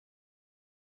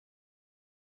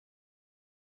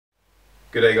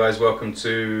Good day guys, welcome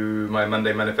to my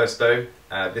Monday Manifesto.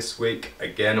 This week,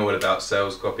 again, all about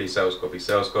sales copy, sales copy,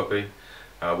 sales copy.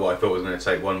 What I thought was going to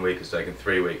take 1 week has taken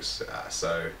 3 weeks,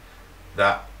 so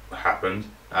that happened.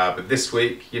 But this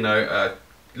week,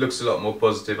 looks a lot more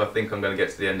positive. I think I'm going to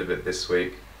get to the end of it this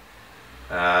week.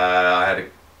 I had a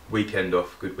weekend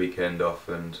off, good weekend off,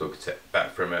 and sort of stepped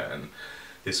back from it, and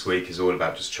this week is all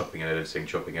about just chopping and editing,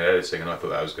 and I thought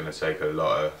that was going to take a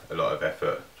lot of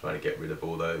effort, trying to get rid of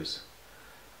all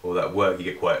that work. You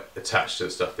get quite attached to the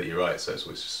stuff that you write, so it's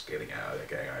always just getting out of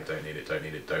there, don't need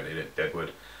it,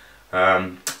 deadwood.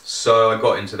 So I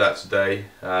got into that today,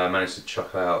 managed to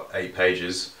chuck out 8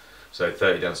 pages, so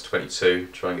 30 down to 22,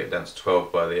 try and get down to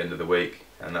 12 by the end of the week,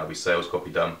 and that'll be sales copy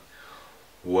done.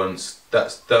 Once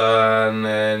that's done,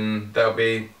 then that'll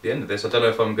be the end of this. I don't know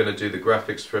if I'm going to do the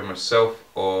graphics for it myself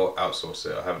or outsource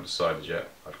it. I haven't decided yet.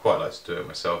 I'd quite like to do it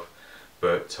myself,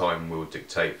 but time will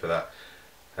dictate for that.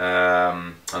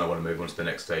 And I want to move on to the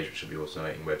next stage, which will be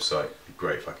automating website. It'd be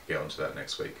great if I could get onto that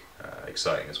next week.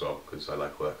 Exciting as well, because I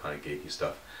like all that kind of geeky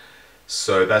stuff.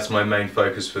 So that's my main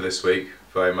focus for this week,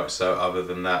 very much so. Other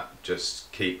than that,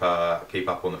 just keep up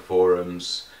on the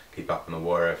forums, keep up on the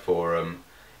Warrior forum,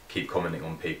 keep commenting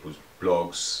on people's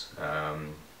blogs.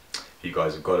 If you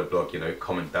guys have got a blog,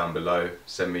 comment down below.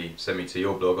 Send me to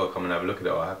your blog. I'll come and have a look at it.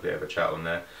 I'll happily have a chat on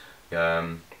there.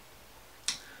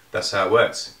 That's how it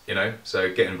works,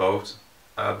 so get involved.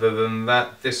 Other than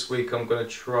that, this week I'm going to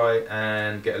try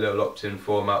and get a little opt-in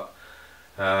form up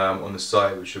on the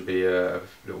site, which will be a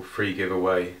little free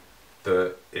giveaway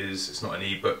it's not an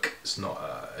ebook, it's not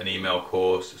an email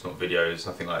course, it's not videos,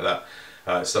 nothing like that.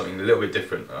 It's something a little bit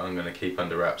different that I'm going to keep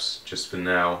under wraps just for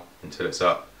now until it's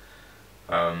up,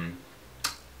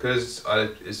 because I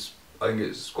think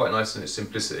it's quite nice in its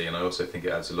simplicity, and I also think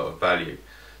it adds a lot of value,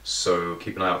 so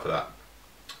keep an eye out for that.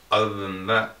 Other than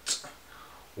that,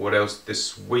 what else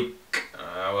this week?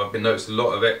 I've been noticed a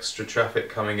lot of extra traffic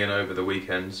coming in over the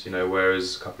weekends,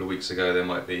 whereas a couple of weeks ago there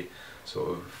might be sort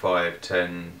of 5,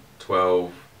 10,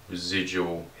 12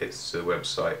 residual hits to the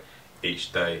website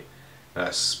each day.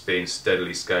 That's been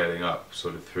steadily scaling up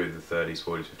sort of through the 30s,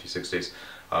 40s, 50s, 60s.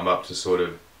 I'm up to sort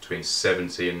of between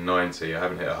 70 and 90. I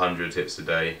haven't hit 100 hits a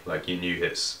day, like new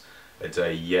hits a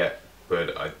day yet,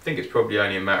 but I think it's probably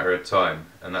only a matter of time,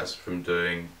 and that's from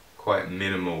doing quite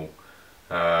minimal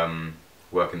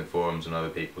work in the forums and other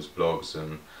people's blogs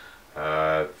and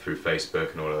through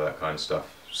Facebook and all of that kind of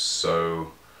stuff.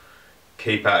 So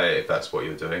keep at it if that's what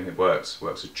you're doing. It works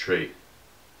a treat.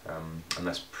 And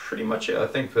that's pretty much it, I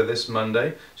think, for this Monday.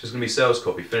 It's just going to be sales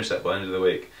copy, finish that by the end of the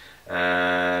week,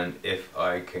 and if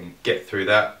I can get through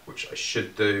that, which I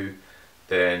should do,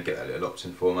 then get that little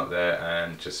opt-in form up there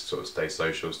and just sort of stay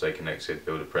social, stay connected,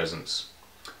 build a presence.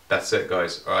 That's it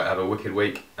guys. Alright, have a wicked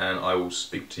week, and I will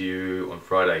speak to you on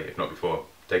Friday, if not before.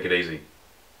 Take it easy.